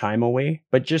of our time away,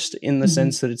 but just in the Mhm.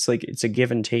 sense that it's like it's a give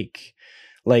and take.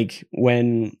 Like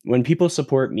when people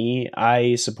support me,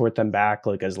 I support them back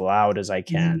like as loud as I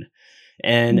can.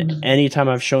 And Mhm. anytime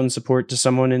I've shown support to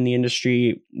someone in the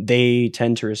industry, they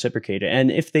tend to reciprocate it. And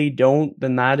if they don't,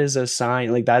 then that is a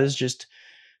sign, like that is just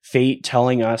fate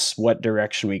telling us what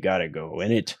direction we got to go.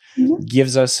 And it Mhm.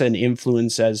 gives us an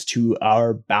influence as to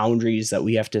our boundaries that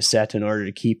we have to set in order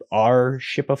to keep our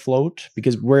ship afloat,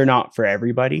 because we're not for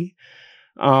everybody.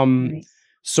 Um, Right.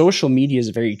 Social media is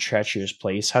a very treacherous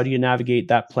place. How do you navigate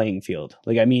that playing field?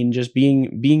 Like, I mean, just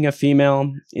being a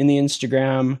female in the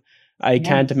Instagram, I Yeah.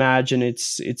 can't imagine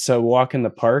it's a walk in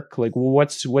the park. Like,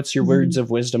 what's your words Mhm.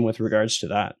 of wisdom with regards to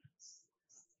that?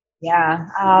 Yeah.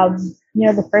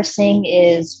 The first thing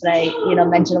is what I,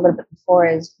 mentioned a little bit before,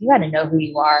 is you got to know who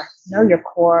you are, know your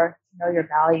core, know your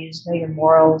values, know your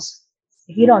morals.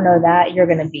 If you don't know that, you're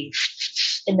going to be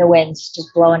in the winds,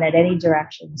 just blowing at any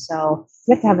direction. So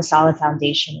you have to have a solid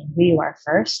foundation in who you are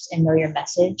first, and know your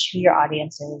message, who your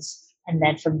audience is. And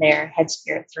then from there, head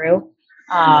spirit through.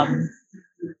 Um,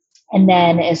 and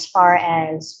then as far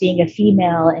as being a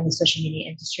female in the social media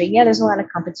industry, yeah, there's a lot of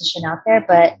competition out there,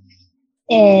 but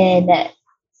in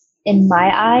in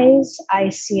my eyes, I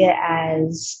see it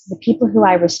as the people who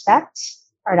I respect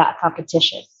are not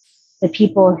competition. The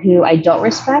people who I don't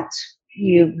respect,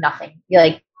 nothing. You're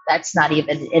like, that's not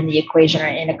even in the equation or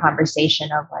in a conversation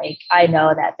of like, I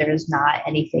know that there's not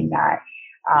anything that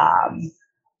um,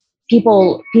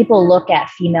 people look at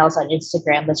females on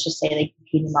Instagram, let's just say like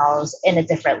bikini models, in a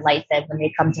different light than when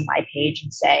they come to my page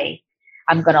and say,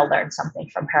 I'm going to learn something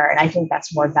from her. And I think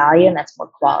that's more value and that's more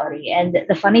quality. And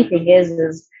the funny thing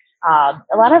is a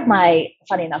lot of my,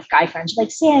 funny enough, guy friends are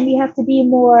like, Sam, you have to be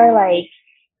more like,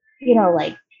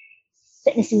 like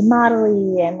fitnessy,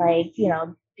 modelly, and like,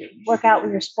 work out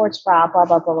with your sports bra, blah,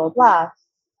 blah, blah, blah, blah.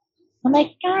 I'm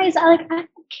like, guys, I don't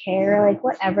care, like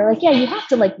whatever. Like, yeah, you have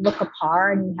to like look a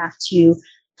par, and you have to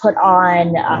put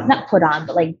on, not put on,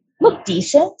 but like look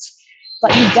decent.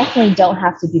 But you definitely don't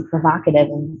have to be provocative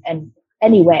in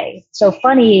any way. So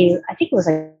funny, I think it was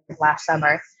like last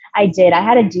summer. I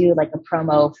had to do like a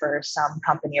promo for some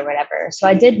company or whatever. So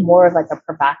I did more of like a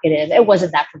provocative. It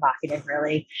wasn't that provocative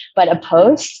really, but a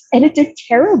post, and it did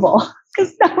terrible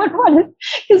because no one wanted,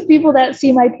 because people that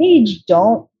see my page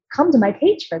don't come to my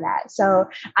page for that. So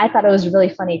I thought it was a really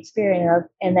funny experience.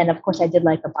 And then of course I did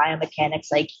like a biomechanics,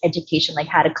 like education, like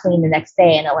how to clean the next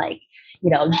day. And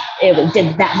it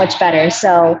did that much better.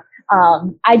 So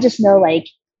I just know like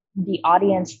the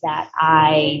audience that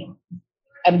I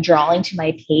am drawing to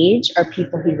my page are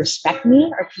people who respect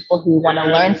me, or people who want to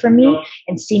learn from me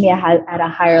and see me at a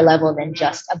higher level than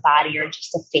just a body or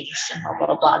just a face and blah,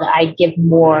 blah, blah, that I give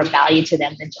more value to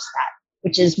them than just that,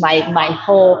 which is my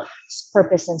whole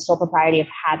purpose and sole propriety of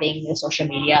having the social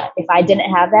media. If I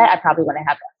didn't have that, I probably wouldn't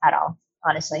have it at all,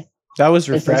 honestly. That was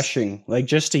This is refreshing. Like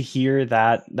just to hear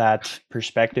that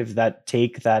perspective, that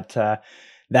take,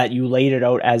 that you laid it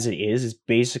out as it is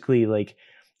basically like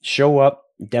show up,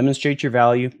 demonstrate your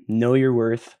value, know your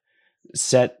worth,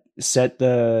 set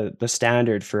the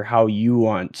standard for how you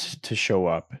want to show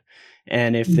up.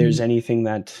 And if there's Mhm, anything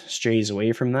that strays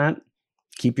away from that,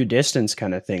 keep your distance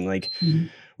kind of thing. Like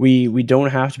mhm, we don't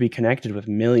have to be connected with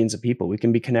millions of people. We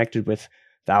can be connected with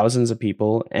thousands of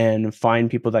people and find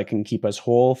people that can keep us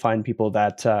whole, find people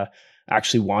that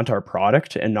actually want our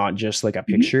product and not just like a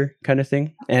mhm, picture kind of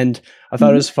thing. And I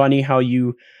thought it mhm. was funny how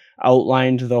you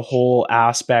outlined the whole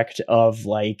aspect of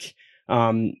like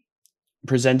um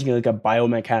presenting like a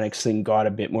biomechanics thing got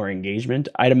a bit more engagement.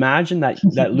 I'd imagine that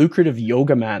that lucrative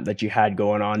yoga mat that you had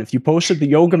going on, if you posted the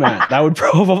yoga mat, that would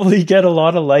probably get a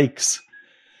lot of likes.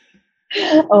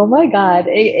 Oh my God.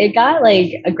 It got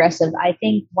like aggressive. I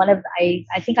think I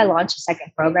think I launched a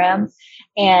second program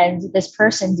and this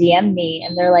person DM'd me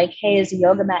and they're like, hey, is the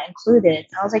yoga mat included? And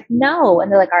I was like, no.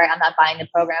 And they're like, all right, I'm not buying the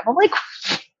program. I'm like,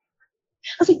 I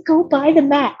was like, go buy the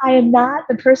mat. I am not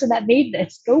the person that made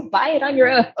this. Go buy it on your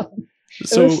own.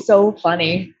 It was So so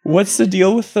funny. what's the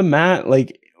deal with the mat?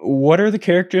 Like, what are the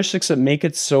characteristics that make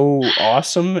it so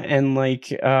awesome? And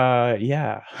like,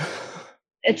 yeah.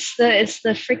 It's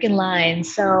the freaking line.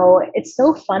 So it's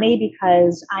so funny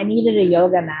because I needed a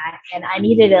yoga mat and I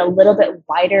needed it a little bit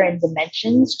wider in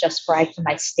dimensions just for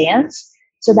my stance.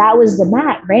 So that was the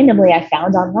mat randomly I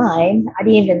found online. I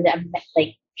didn't even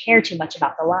like care too much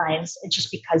about the lines. It's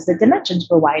just because the dimensions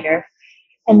were wider.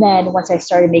 And then once I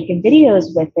started making videos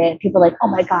with it, people were like, oh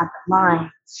my God, the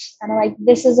lines. And I'm like,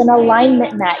 this is an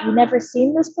alignment mat. You never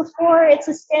seen this before? It's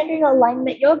a standard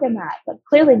alignment yoga mat, but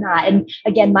clearly not. And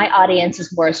again, my audience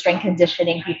is more strength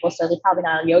conditioning people. So there's probably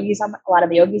not a lot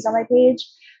of yogis on my page.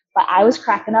 But I was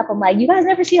cracking up. I'm like, you guys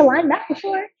never see a line mat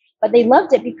before? But they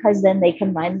loved it because then they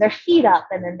can line their feet up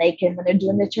and then they can, when they're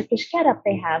doing the Turkish get up,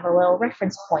 they have a little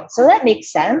reference point. So that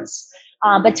makes sense.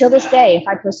 But till this day, if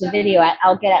I post a video,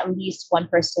 I'll get at least one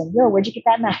person, yo, where'd you get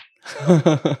that mat?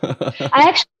 I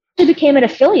actually became an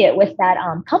affiliate with that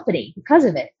company because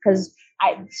of it. Because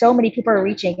so many people are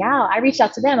reaching out. I reached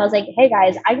out to them. I was like, hey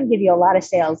guys, I can give you a lot of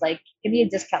sales. Like, give me a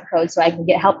discount code so I can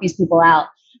help these people out.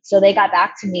 So they got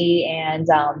back to me and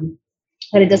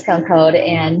put a discount code.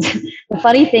 And the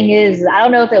funny thing is, I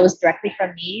don't know if it was directly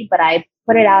from me, but I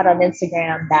put it out on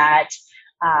Instagram that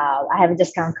I have a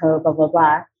discount code, blah, blah,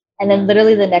 blah. And then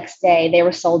literally the next day, they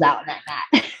were sold out on that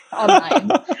mat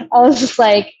online. I was just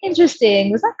like,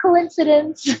 interesting. Was that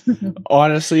coincidence?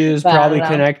 Honestly, it was But I don't probably know.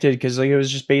 connected because like it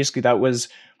was just basically that was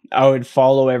I would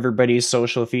follow everybody's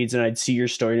social feeds and I'd see your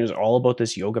story and it was all about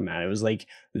this yoga mat. It was like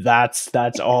that's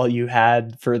all you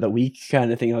had for the week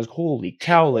kind of thing. I was like, holy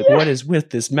cow, like Yeah, what is with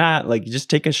this mat? Like just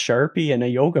take a Sharpie and a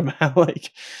yoga mat.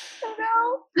 Like I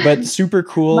know. but super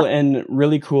cool But, and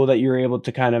really cool that you're able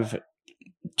to kind of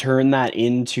turn that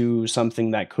into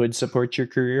something that could support your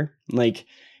career. Like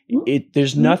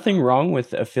there's mm-hmm, nothing wrong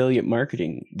with affiliate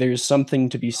marketing. There's something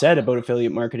to be said about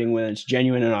affiliate marketing when it's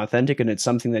genuine and authentic and it's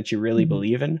something that you really mm-hmm,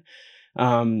 believe in.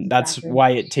 That's exactly.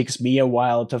 why it takes me a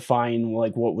while to find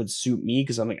like what would suit me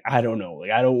because I'm like, I don't know.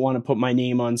 Like I don't want to put my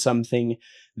name on something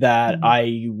that Mm-hmm.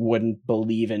 I wouldn't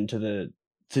believe in to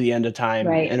the end of time.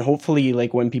 Right. And hopefully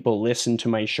like when people listen to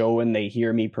my show and they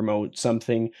hear me promote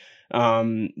something,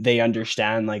 they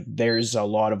understand like there's a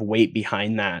lot of weight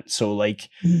behind that. So like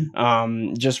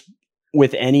Mm-hmm. just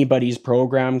with anybody's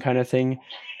program kind of thing.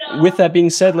 With that being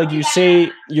said, like you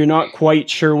say, you're not quite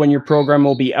sure when your program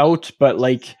will be out, but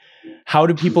like, how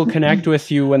do people connect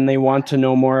with you when they want to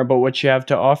know more about what you have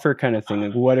to offer, kind of thing?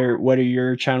 Like, what are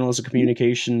your channels of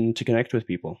communication to connect with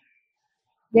people?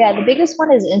 Yeah, the biggest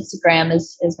one is Instagram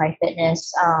is my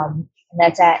fitness. And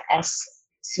that's at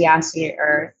Ciaccia,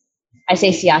 or I say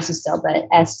Ciaccia still, but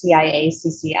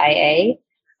SCIACCIA.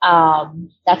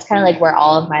 That's kind of like where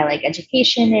all of my like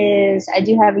education is. I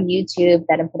do have a YouTube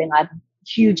that I'm putting a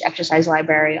huge exercise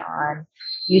library on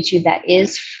YouTube that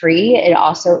is free. It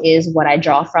also is what I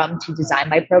draw from to design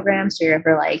my program. So you're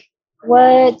ever like,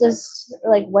 what does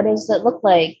it look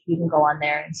like? You can go on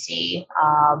there and see.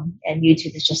 And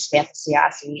YouTube is just Samantha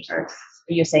Ciacci, or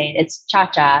you're saying it's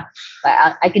Ciaccia,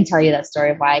 but I can tell you that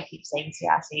story of why I keep saying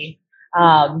Ciacci.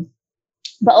 Um,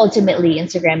 but ultimately,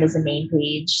 Instagram is the main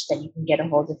page that you can get a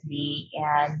hold of me.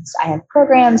 And I have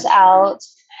programs out.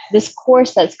 This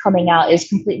course that's coming out is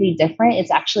completely different. It's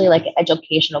actually like an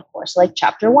educational course, like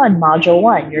chapter 1, module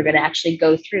 1. You're going to actually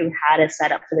go through how to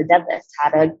set up for the deadlift, how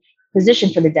to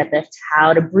position for the deadlift,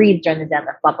 how to breathe during the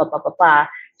deadlift, blah, blah, blah, blah, blah,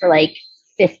 for like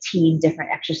 15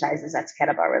 different exercises that's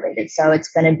kettlebell related. So it's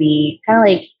going to be kind of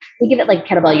like, we give it like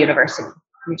kettlebell university.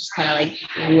 you're just kind of like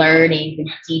learning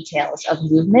the details of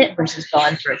movement versus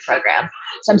going through a program.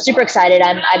 So I'm super excited.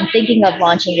 I'm thinking of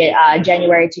launching it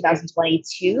January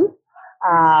 2022.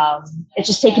 It's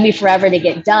just taken me forever to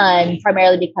get done,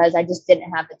 primarily because I just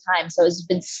didn't have the time. So it's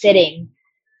been sitting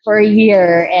for a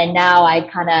year, and now I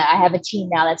have a team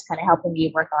now that's kind of helping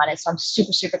me work on it. So I'm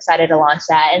super, super excited to launch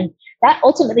that. And that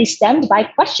ultimately stemmed by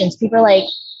questions. People are like,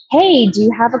 hey, do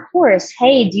you have a course?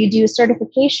 Hey, do you do a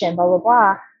certification? Blah, blah,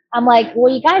 blah. I'm like,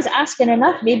 well, you guys asking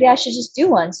enough. Maybe I should just do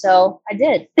one. So I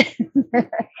did.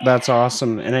 That's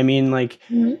awesome. And I mean, like,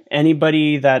 Mm-hmm.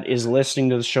 anybody that is listening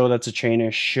to the show that's a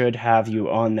trainer should have you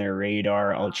on their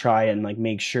radar. I'll try and like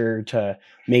make sure to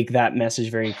make that message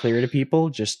very clear to people,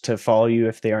 just to follow you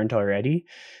if they aren't already.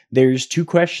 There's two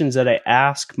questions that I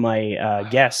ask my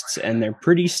guests, and they're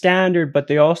pretty standard, but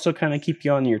they also kind of keep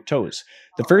you on your toes.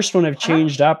 The first one I've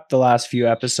changed up the last few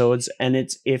episodes, and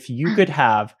it's if you could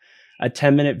have a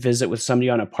 10-minute visit with somebody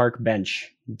on a park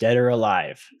bench, dead or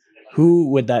alive, who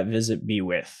would that visit be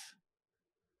with?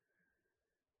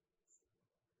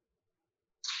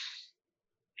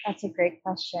 That's a great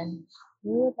question.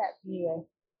 Who would that be with?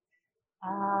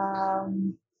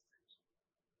 Oh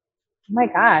my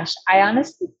gosh, I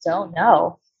honestly don't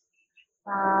know.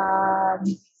 I'm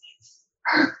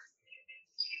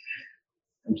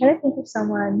trying to think of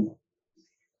someone.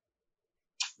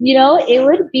 It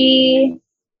would be,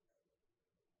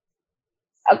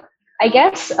 I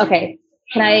guess, okay.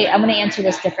 I'm going to answer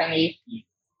this differently.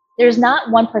 There's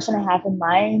not one person I have in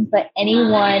mind, but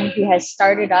anyone who has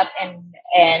started up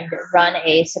and run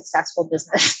a successful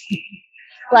business.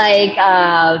 Like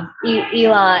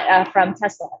Elon from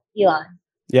Tesla. Elon.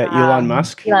 Yeah, Elon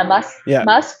Musk. Elon Musk. Yeah.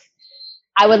 Musk.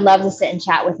 I would love to sit and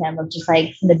chat with him of just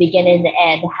like from the beginning to the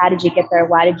end. How did you get there?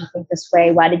 Why did you think this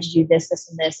way? Why did you do this, this,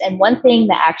 and this? And one thing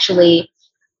that actually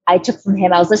I took from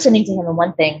him, I was listening to him in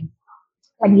one thing,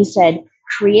 and he said,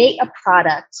 create a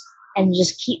product and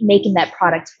just keep making that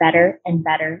product better and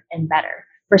better and better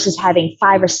versus having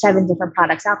 5 or 7 different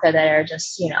products out there that are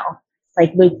just,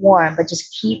 like lukewarm, but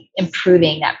just keep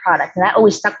improving that product. And that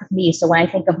always stuck with me. So when I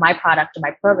think of my product or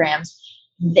my programs,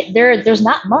 there's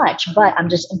not much, but I'm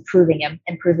just improving them,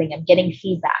 getting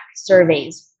feedback,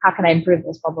 surveys. How can I improve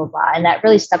this? Blah, blah, blah. And that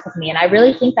really stuck with me. And I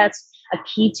really think that's a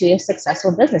key to a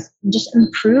successful business. Just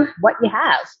improve what you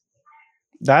have.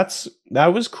 That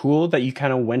was cool that you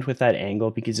kind of went with that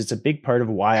angle, because it's a big part of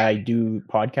why I do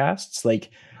podcasts.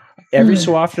 Like, every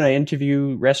so often I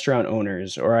interview restaurant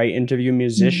owners, or I interview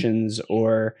musicians,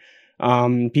 or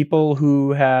people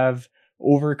who have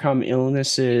overcome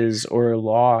illnesses or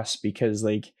loss, because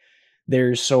like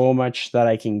there's so much that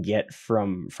I can get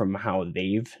from how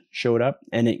they've showed up,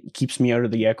 and it keeps me out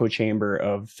of the echo chamber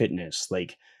of fitness.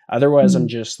 Like, otherwise I'm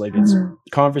just like, it's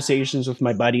conversations with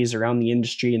my buddies around the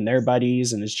industry and their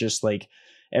buddies, and it's just like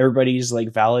everybody's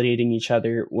like validating each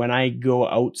other. When I go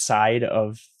outside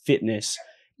of fitness,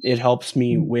 it helps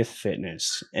me with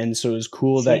fitness. And so it's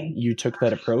cool that you took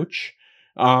that approach.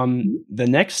 The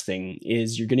next thing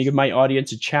is you're going to give my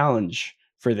audience a challenge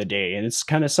for the day. And it's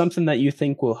kind of something that you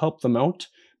think will help them out,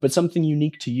 but something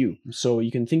unique to you. So you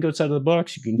can think outside of the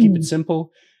box, you can keep it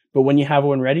simple, but when you have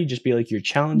one ready, just be like, your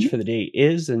challenge for the day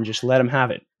is, and just let them have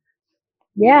it.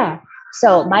 Yeah.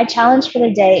 So my challenge for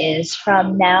the day is,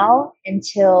 from now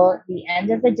until the end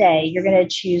of the day, you're going to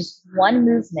choose one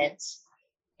movement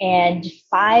and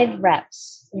 5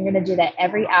 reps. And you're going to do that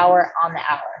every hour on the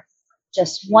hour.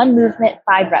 Just one movement,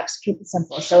 5 reps. Keep it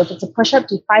simple. So if it's a push-up,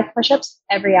 do 5 push-ups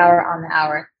every hour on the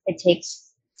hour. It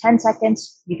takes 10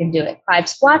 seconds. You can do it. 5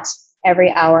 squats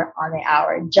every hour on the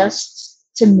hour, just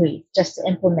to move, just to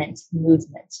implement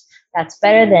movement. That's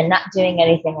better than not doing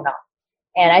anything at all.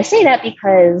 And I say that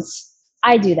because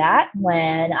I do that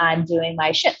when I'm doing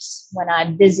my shifts, when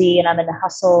I'm busy and I'm in the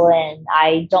hustle and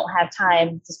I don't have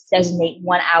time to designate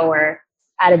 1 hour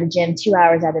out of the gym, 2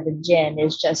 hours out of the gym.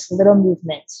 Is just little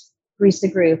movements, grease the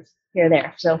groove here or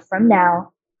there. So from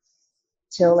now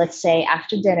till, let's say,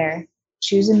 after dinner,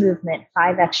 choose a movement,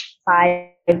 5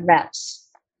 reps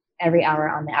every hour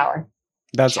on the hour.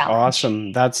 That's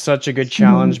awesome. That's such a good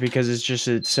challenge, because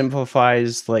it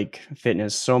simplifies like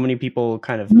fitness. So many people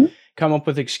kind of come up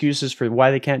with excuses for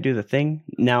why they can't do the thing.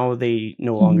 Now they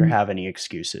no longer have any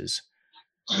excuses.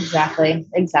 Exactly.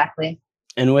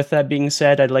 And with that being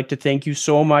said, I'd like to thank you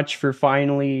so much for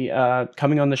finally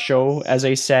coming on the show. As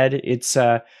I said, it's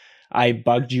I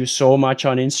bugged you so much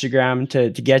on Instagram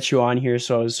to get you on here,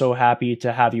 so I was so happy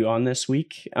to have you on this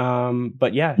week.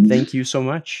 But yeah, thank you so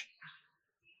much.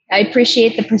 I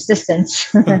appreciate the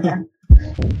persistence.